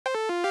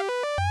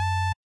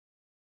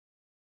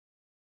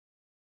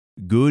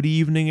Good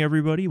evening,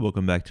 everybody.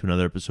 Welcome back to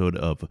another episode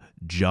of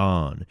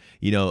Jahn.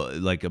 You know,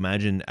 like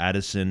imagine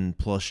Addison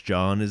plus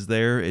Jahn is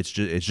there. It's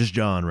just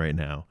Jahn right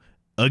now,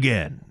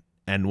 again,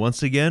 and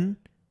once again,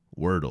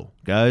 Wordle,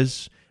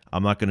 guys.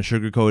 I'm not gonna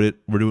sugarcoat it.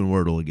 We're doing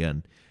Wordle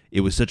again.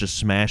 It was such a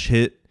smash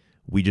hit.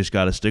 We just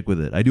got to stick with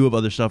it. I do have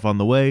other stuff on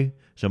the way,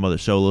 some other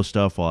solo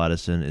stuff while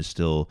Addison is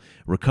still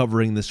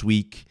recovering this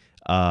week.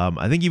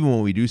 I think even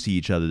when we do see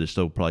each other, there's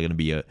still probably going to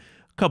be a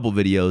couple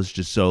videos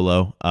just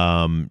solo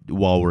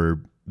while we're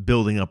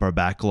building up our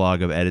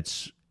backlog of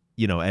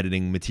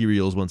editing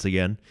materials once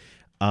again.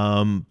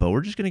 But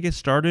we're just going to get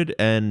started,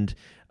 and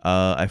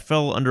I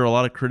fell under a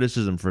lot of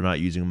criticism for not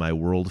using my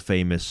world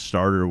famous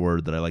starter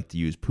word that I like to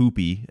use,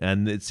 poopy,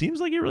 and it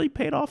seems like it really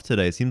paid off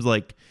today. It seems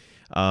like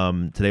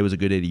today was a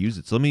good day to use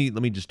it. So let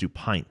me just do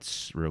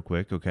pints real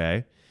quick,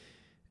 okay?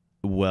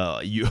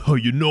 Well,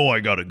 you know I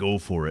gotta go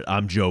for it.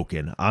 I'm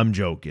joking.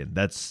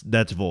 That's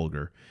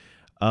vulgar.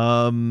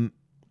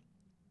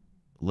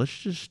 Let's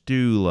just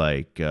do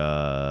like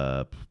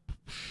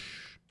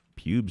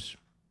pubes.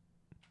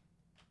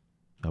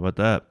 How about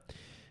that?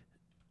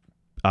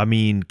 I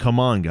mean, come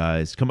on,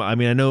 guys. Come on. I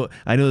mean, I know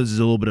this is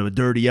a little bit of a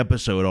dirty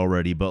episode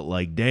already, but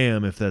like,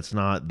 damn, if that's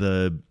not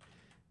the,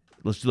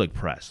 let's do like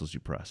press. Let's do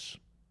press.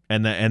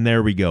 And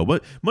there we go.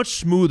 But much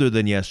smoother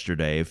than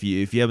yesterday. If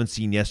you haven't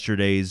seen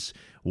yesterday's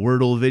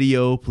Wordle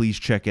video, please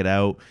check it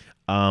out.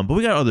 But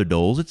we got other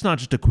doles. It's not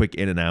just a quick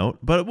in and out,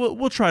 but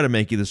we'll try to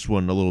make this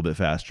one a little bit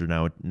faster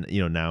now.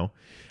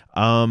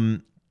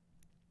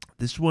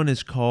 This one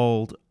is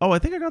called. Oh, I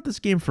think I got this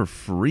game for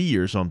free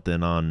or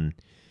something on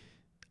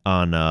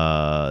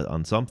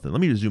something.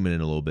 Let me just zoom in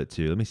a little bit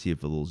too. Let me see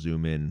if a little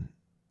zoom in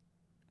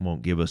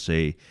won't give us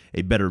a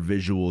better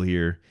visual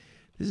here.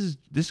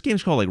 This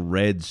game's called like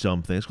Red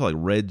something. It's called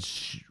like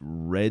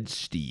Red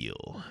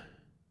Steel.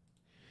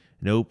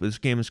 Nope, this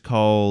game is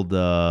called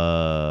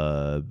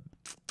Valorant.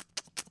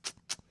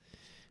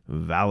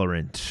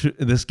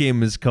 This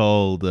game is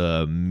called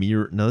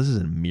Mirror. No, this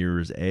isn't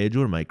Mirror's Edge.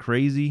 What am I,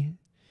 crazy?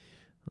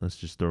 Let's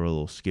just throw a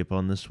little skip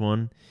on this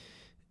one.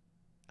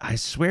 I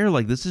swear,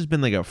 like this has been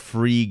like a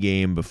free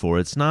game before.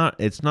 It's not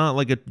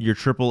like your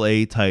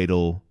AAA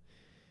title.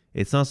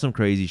 It's not some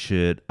crazy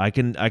shit. I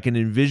can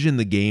envision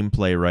the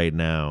gameplay right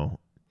now.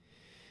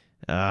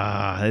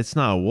 It's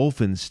not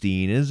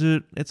Wolfenstein, is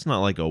it? It's not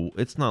like a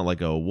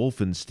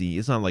Wolfenstein.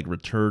 It's not like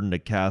Return to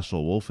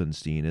Castle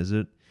Wolfenstein, is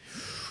it?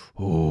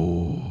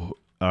 Oh,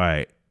 all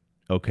right.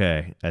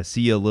 Okay. I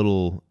see a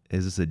little.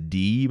 Is this a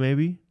D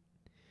maybe?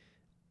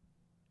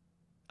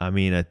 I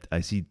mean,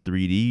 I see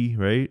 3D,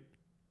 right?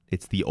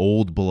 It's the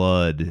Old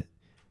Blood.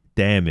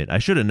 Damn it. I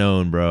should have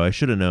known, bro. I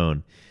should have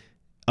known.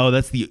 Oh,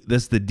 that's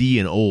the D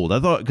in old. I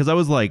thought, because I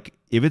was like,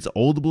 if it's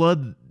Old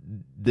Blood,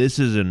 this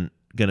isn't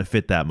gonna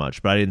fit that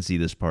much. But I didn't see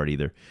this part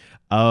either.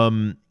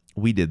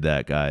 We did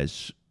that,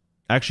 guys.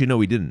 Actually, no,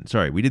 we didn't.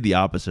 Sorry, we did the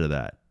opposite of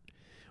that.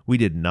 We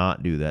did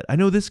not do that. I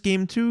know this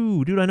game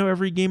too, dude. I know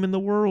every game in the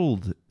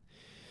world.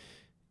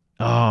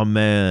 Oh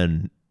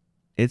man,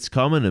 it's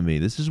coming to me.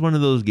 This is one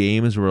of those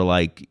games where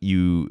like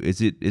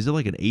is it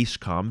like an Ace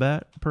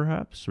Combat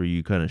perhaps, where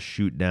you kind of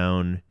shoot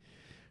down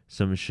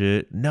some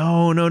shit?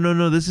 No.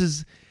 This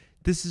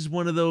is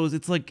one of those.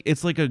 It's like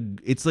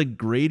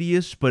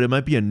Gradius, but it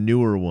might be a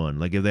newer one.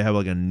 Like if they have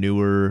like a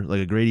newer,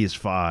 like a Gradius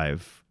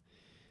 5.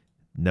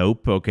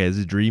 Nope. Okay, is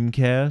it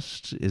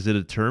Dreamcast? Is it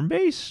a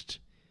turn-based?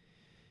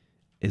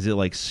 Is it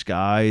like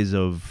Skies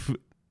of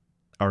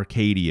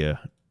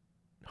Arcadia?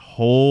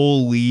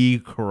 Holy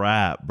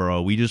crap,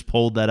 bro! We just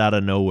pulled that out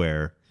of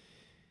nowhere.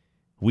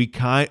 We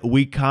kind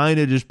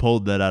of just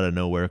pulled that out of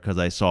nowhere because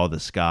I saw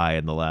the sky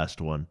in the last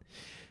one.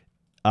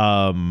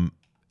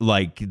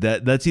 Like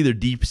that's either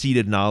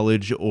deep-seated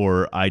knowledge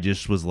or I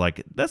just was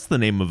like, that's the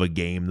name of a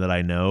game that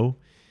I know,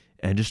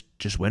 and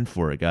just went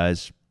for it,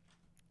 guys.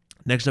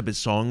 Next up is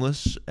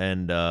Songless,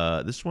 and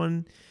this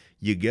one,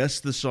 you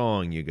guessed the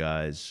song, you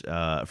guys,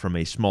 from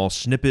a small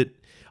snippet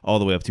all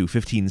the way up to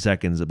 15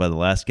 seconds by the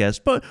last guess,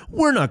 but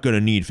we're not going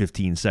to need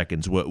 15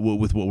 seconds with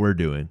what we're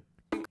doing.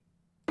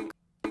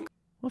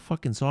 What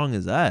fucking song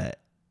is that?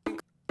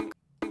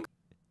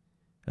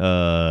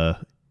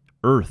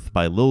 Earth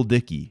by Lil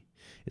Dicky.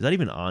 Is that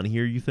even on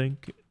here, you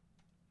think?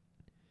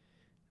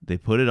 They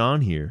put it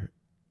on here.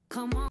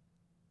 Come on.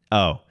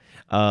 Oh.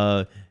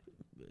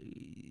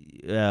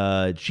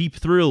 Cheap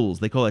Thrills.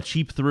 They call it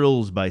Cheap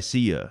Thrills by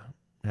Sia.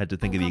 Had to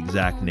think of the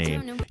exact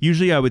name.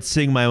 Usually I would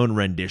sing my own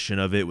rendition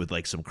of it with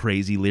like some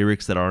crazy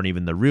lyrics that aren't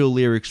even the real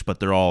lyrics,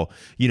 but they're all,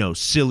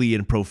 silly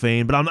and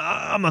profane. But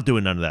I'm not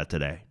doing none of that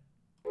today.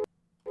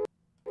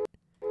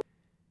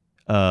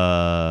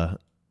 That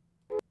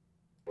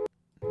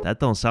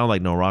don't sound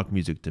like no rock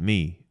music to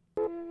me.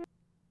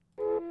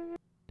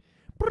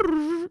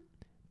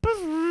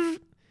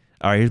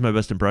 All right, here's my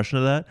best impression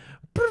of that.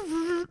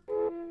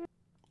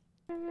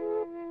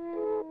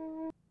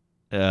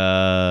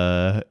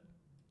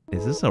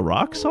 Is this a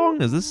rock song?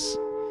 Does this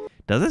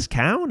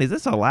count? Is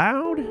this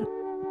allowed?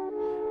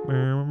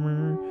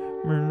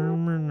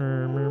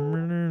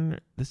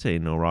 This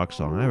ain't no rock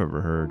song I've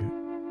ever heard.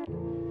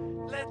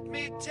 Let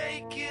me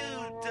take you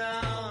down.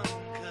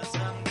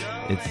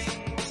 It's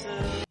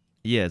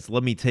yeah, it's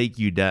Let Me Take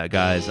You Down,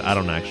 guys. I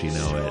don't actually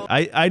know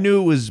it. I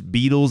knew it was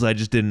Beatles. I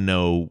just didn't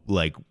know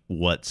like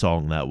what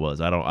song that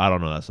was. I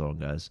don't know that song,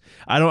 guys.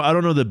 I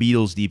don't know the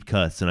Beatles deep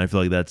cuts, and I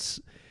feel like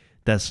that's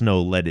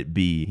no Let It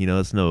Be. You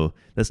know,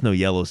 that's no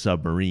Yellow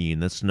Submarine.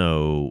 That's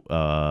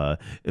no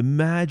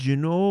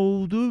Imagine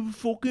All the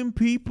Fucking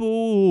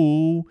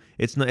People.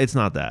 It's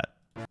not that.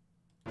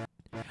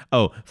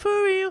 Oh,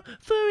 for real,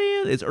 for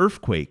real. It's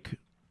Earthquake.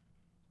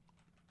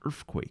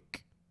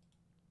 Earthquake.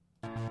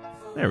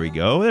 There we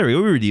go. There we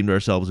go. We redeemed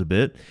ourselves a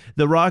bit.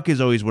 The Rock is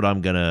always what I'm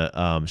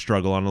gonna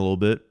struggle on a little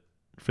bit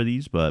for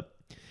these, but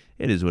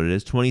it is what it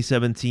is.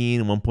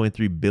 2017,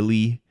 1.3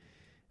 billy.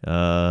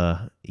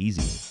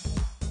 Easy.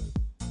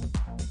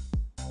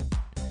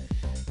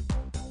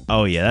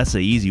 Oh yeah, that's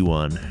an easy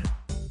one.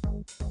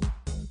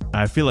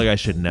 I feel like I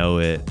should know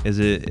it. Is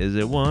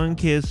it One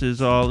Kiss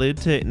Is All It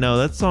Takes? No,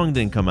 that song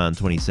didn't come out in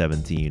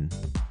 2017.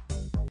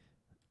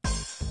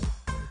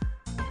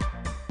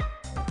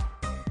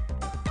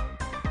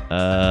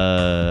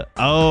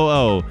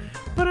 Oh.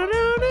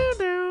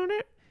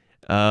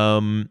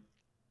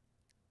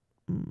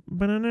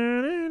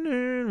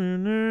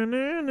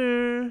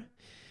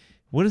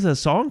 What is that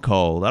song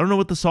called? I don't know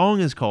what the song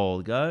is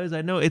called, guys.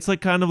 I know it's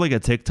like kind of like a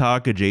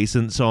TikTok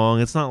adjacent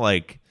song. It's not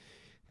like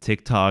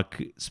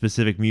TikTok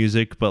specific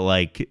music, but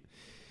like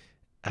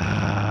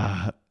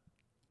meow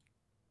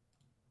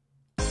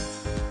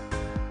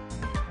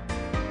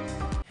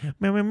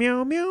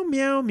meow meow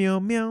meow meow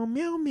meow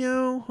meow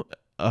meow.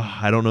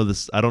 I don't know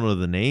this. I don't know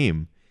the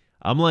name.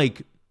 I'm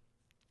like,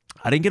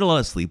 I didn't get a lot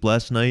of sleep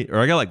last night, or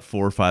I got like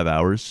 4 or 5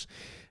 hours.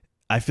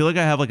 I feel like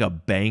I have like a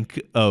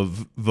bank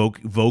of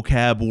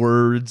vocab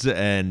words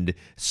and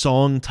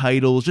song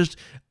titles. Just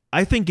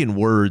I think in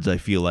words. I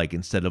feel like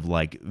instead of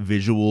like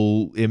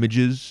visual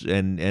images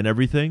and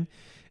everything.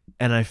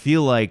 And I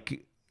feel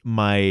like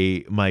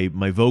my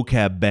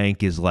vocab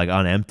bank is like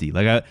on empty.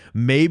 Like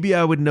maybe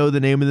I would know the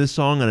name of this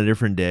song on a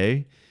different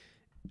day.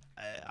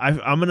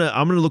 I'm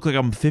gonna look like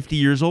I'm 50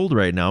 years old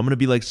right now. I'm gonna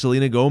be like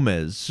Selena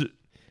Gomez.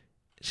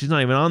 She's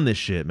not even on this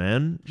shit,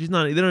 man. She's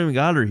not. They don't even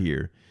got her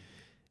here.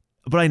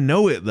 But I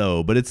know it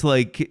though. But it's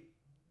like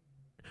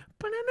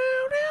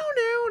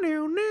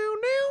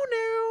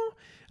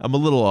I'm a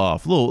little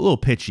off, a little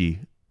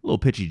pitchy,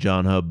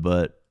 John Hub.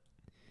 But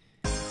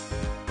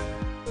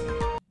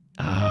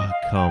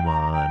come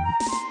on.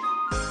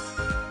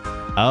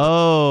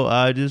 Oh,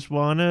 I just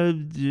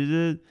wanna.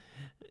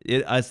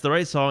 It's the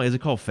right song. Is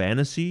it called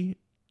Fantasy?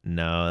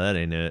 No, that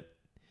ain't it.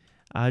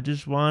 I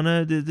just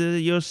wanna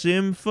your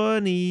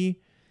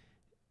symphony.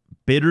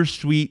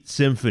 Bittersweet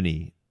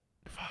Symphony.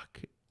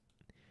 Fuck.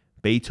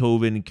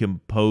 Beethoven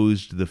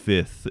composed the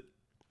fifth.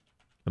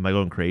 Am I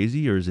going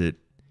crazy, or is it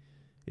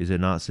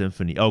not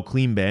symphony? Oh,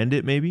 Clean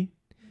Bandit, maybe?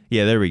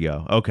 Yeah, there we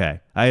go.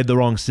 Okay. I had the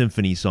wrong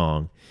symphony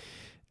song.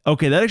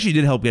 Okay, that actually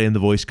did help getting the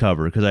voice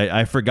cover, because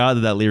I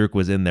forgot that lyric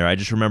was in there. I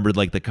just remembered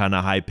like the kind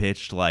of high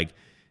pitched, like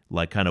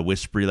kind of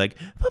whispery, like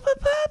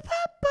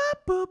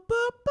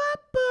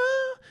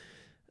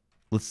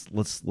let's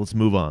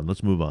move on.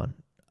 Let's move on.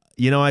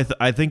 You know,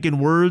 I think in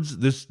words,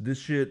 this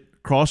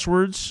shit,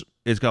 crosswords,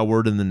 it's got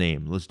word in the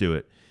name. Let's do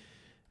it.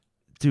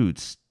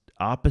 Dude,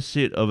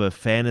 opposite of a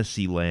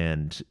fantasy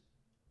land,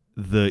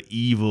 the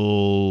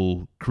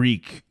evil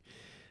creek,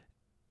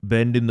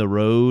 bend in the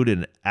road,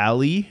 and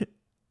alley,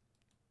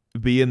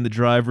 be in the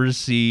driver's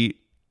seat,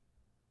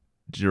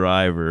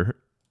 driver.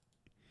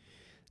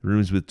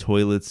 Rooms with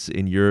toilets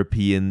in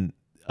European,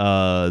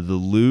 the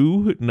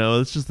loo. No,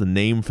 that's just the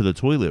name for the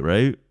toilet,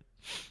 right?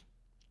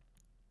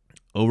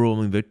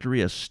 Overwhelming victory,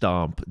 a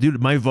stomp.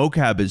 Dude, my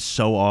vocab is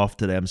so off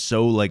today. I'm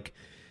so like,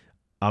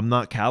 I'm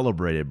not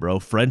calibrated, bro.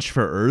 French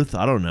for earth?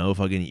 I don't know.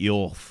 Fucking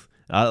earth.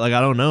 I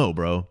don't know,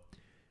 bro.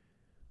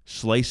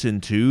 Slice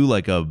in two,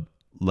 like a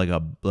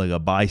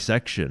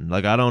bisection.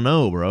 Like, I don't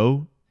know,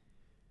 bro.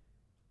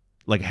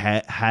 Like,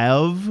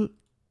 have...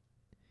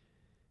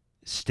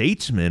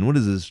 Statesman? What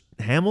is this?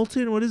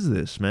 Hamilton? What is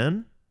this,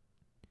 man?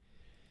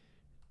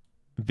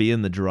 Be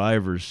in the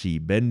driver's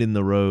seat. Bend in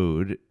the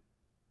road.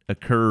 A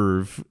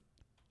curve.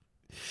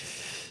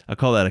 I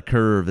call that a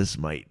curve. This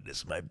might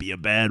be a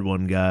bad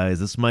one,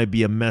 guys. This might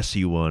be a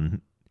messy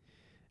one.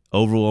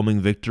 Overwhelming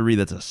victory.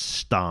 That's a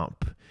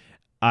stomp.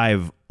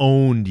 I've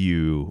owned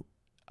you.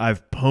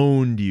 I've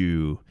pwned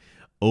you.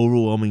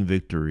 Overwhelming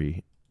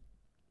victory.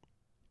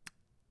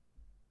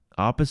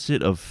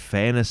 Opposite of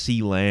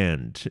fantasy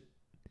land.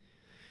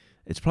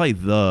 It's probably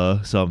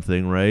the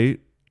something, right?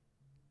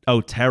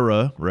 Oh,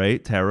 Terra,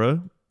 right?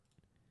 Terra.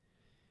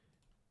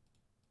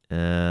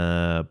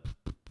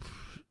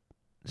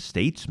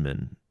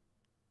 Statesman.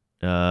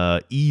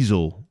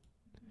 Easel.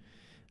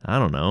 I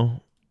don't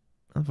know.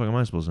 How the fuck am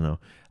I supposed to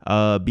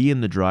know? Be in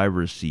the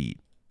driver's seat.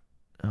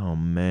 Oh,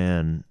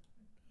 man.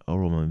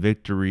 Overwhelming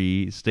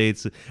victory.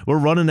 States. We're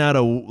running out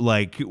of,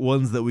 like,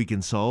 ones that we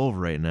can solve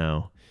right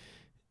now.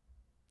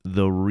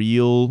 The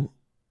real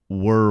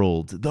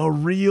world. The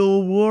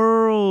real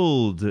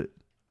world.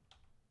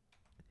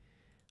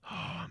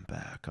 Oh,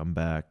 I'm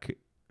back.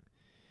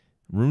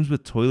 Rooms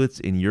with toilets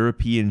in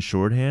European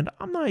shorthand.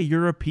 I'm not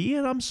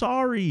European. I'm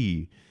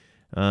sorry.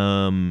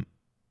 Overwhelming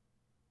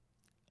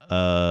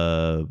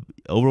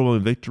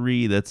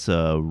victory. That's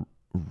a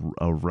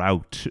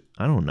route.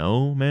 I don't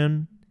know,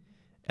 man.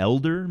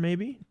 Elder,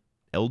 maybe?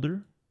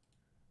 Elder?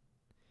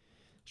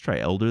 Let's try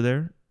elder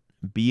there.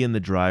 Be in the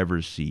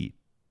driver's seat.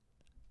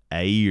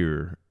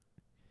 Air.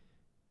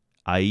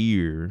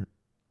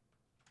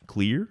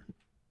 Clear?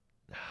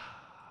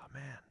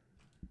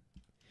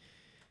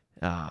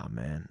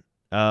 Man.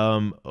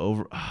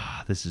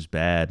 This is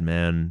bad,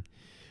 man.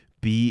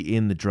 Be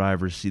in the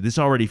driver's seat. This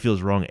already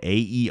feels wrong.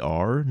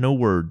 AER? No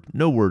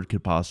word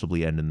could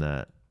possibly end in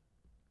that.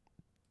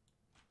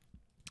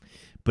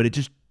 But it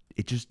just,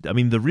 I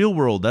mean, the real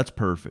world, that's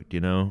perfect, you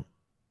know?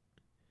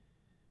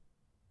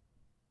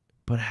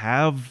 But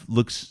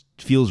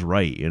feels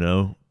right, you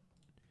know?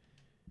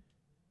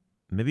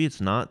 Maybe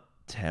it's not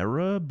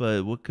Terra,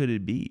 but what could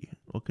it be?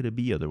 What could it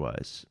be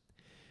otherwise?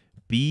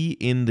 Be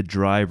in the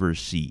driver's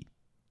seat.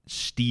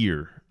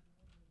 Steer.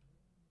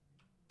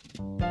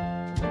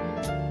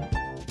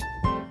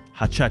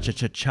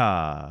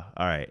 Ha-cha-cha-cha-cha.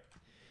 All right.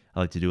 I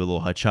like to do a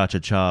little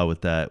ha-cha-cha-cha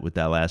with that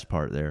last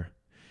part there.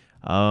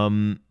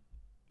 And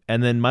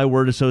then my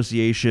word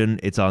association,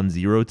 it's on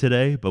 0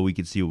 today, but we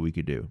could see what we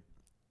could do.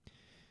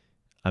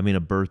 I mean,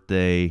 a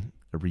birthday,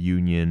 a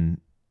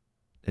reunion,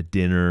 a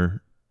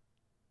dinner,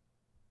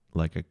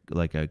 like a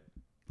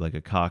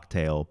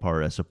cocktail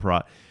part, a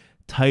surprise.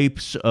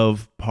 Types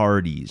of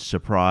parties: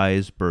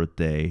 surprise,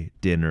 birthday,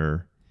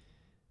 dinner,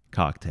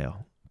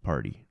 cocktail,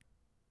 party.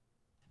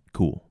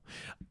 Cool.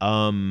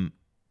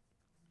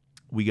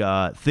 We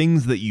got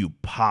things that you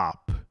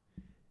pop.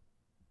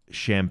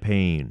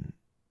 Champagne.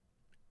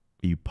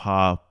 You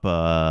pop,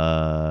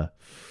 I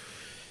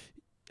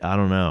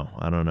don't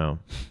know.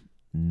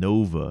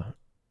 Nova.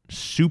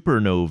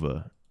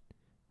 Supernova.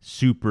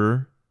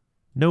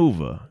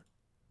 Supernova.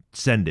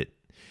 Send it.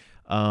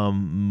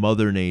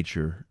 Mother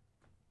Nature.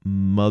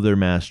 Mother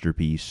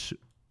Masterpiece.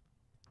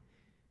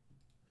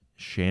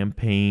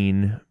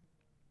 Champagne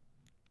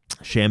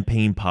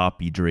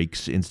Poppy,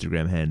 Drake's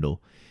Instagram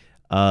handle.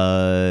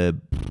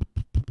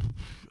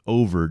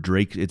 Over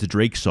Drake. It's a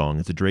Drake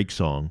song.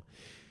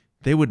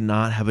 They would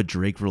not have a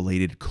Drake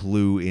related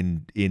clue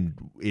in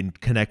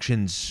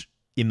connections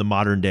in the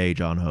modern day,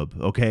 John Hub.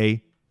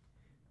 Okay.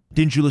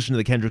 Didn't you listen to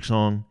the Kendrick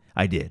song?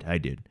 I did.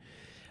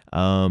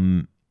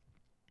 Dude,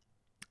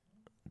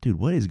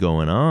 what is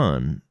going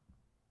on?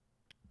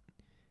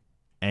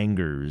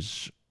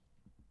 Angers.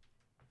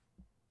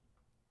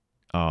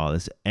 Oh,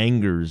 this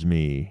angers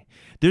me.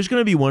 There's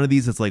going to be one of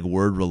these that's like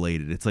word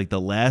related. It's like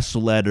the last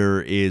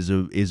letter is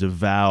a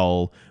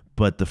vowel,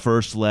 but the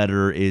first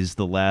letter is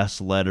the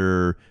last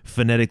letter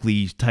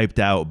phonetically typed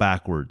out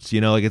backwards.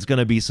 You know, like it's going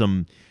to be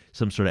some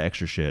sort of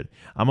extra shit.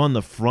 I'm on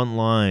the front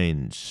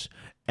lines.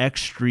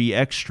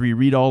 Extra,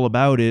 read all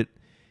about it.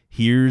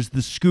 Here's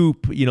the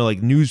scoop. You know,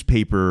 like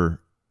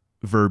newspaper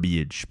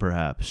verbiage,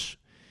 perhaps.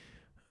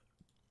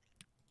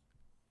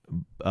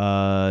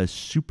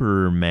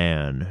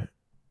 Superman.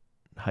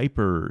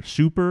 Hyper,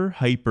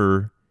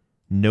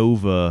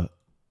 Nova,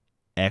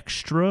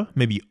 extra,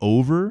 maybe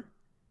over.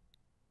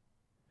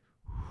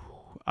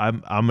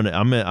 I'm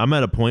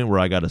at a point where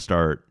I got to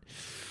start.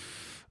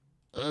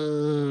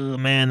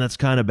 Man, that's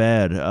kind of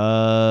bad.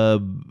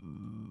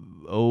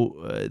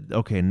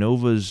 Okay,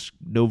 Nova's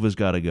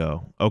got to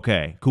go.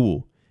 Okay,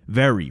 cool.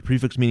 Very,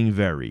 prefix meaning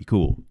very,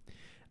 cool.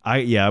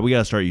 We got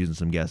to start using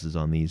some guesses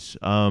on these.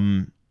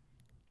 I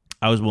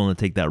was willing to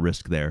take that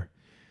risk there.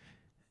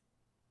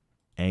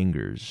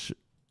 Angers.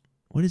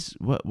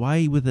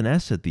 Why with an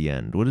S at the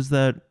end? What is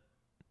that?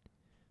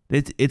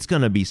 It's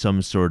going to be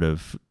some sort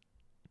of,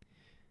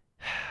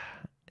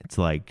 it's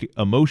like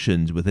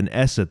emotions with an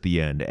S at the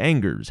end.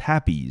 Angers,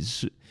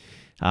 happies.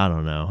 I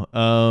don't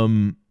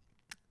know.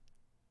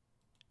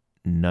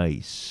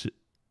 Nice.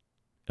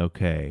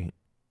 Okay.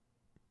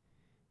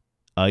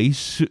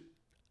 Ice,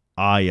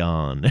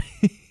 ion.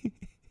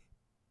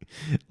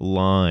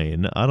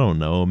 Line. I don't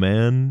know,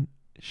 man.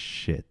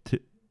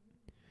 Shit.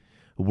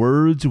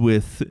 Words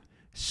with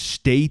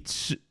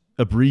states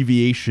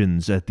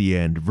abbreviations at the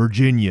end.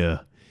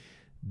 Virginia.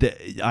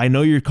 I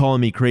know you're calling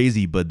me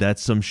crazy, but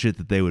that's some shit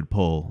that they would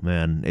pull,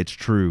 man. It's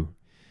true.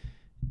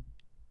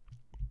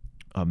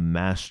 A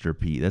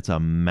masterpiece. That's a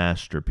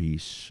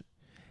masterpiece.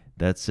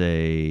 That's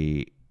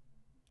a...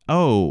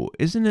 Oh,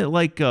 isn't it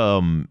like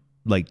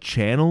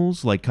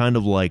channels? Like kind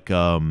of like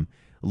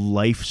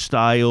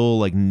lifestyle,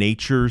 like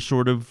nature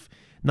sort of...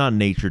 Not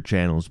nature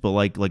channels, but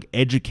like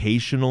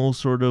educational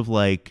sort of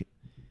like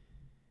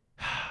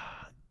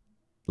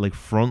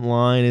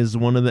Frontline is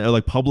one of the, or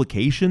like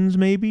publications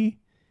maybe.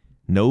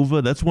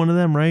 Nova, that's one of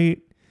them,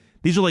 right?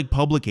 These are like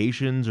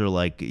publications or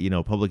like, you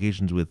know,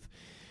 publications with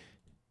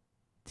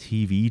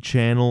TV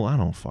channel. I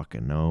don't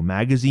fucking know.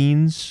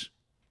 Magazines.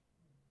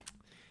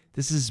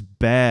 This is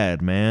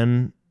bad,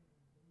 man.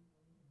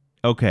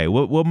 Okay,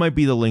 what might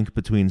be the link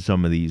between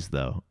some of these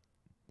though?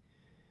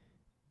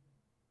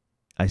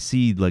 I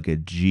see like a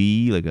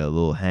G, like a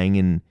little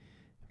hanging.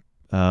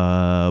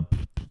 I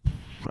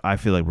I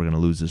feel like we're going to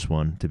lose this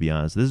one, to be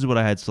honest. This is what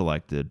I had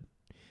selected.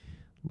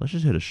 Let's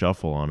just hit a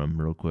shuffle on them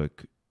real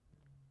quick.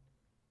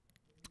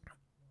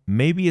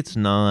 Maybe it's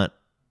not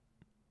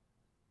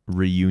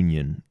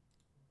Reunion.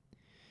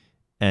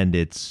 And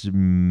it's... is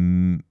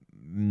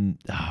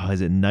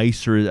it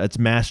Nicer? It's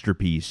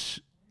Masterpiece.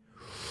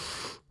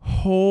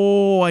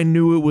 Oh, I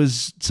knew it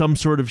was some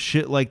sort of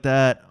shit like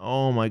that.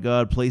 Oh my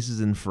God,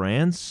 places in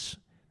France?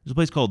 There's a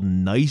place called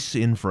Nice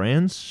in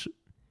France.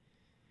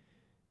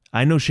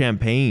 I know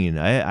Champagne.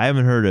 I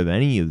haven't heard of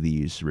any of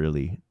these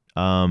really.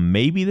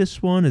 Maybe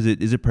this one is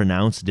it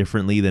pronounced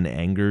differently than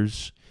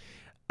Angers?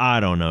 I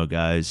don't know,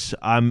 guys.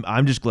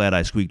 I'm just glad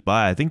I squeaked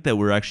by. I think that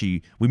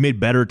we made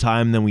better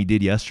time than we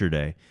did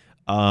yesterday.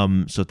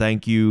 So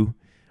thank you.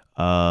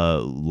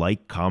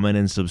 Like, comment,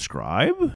 and subscribe.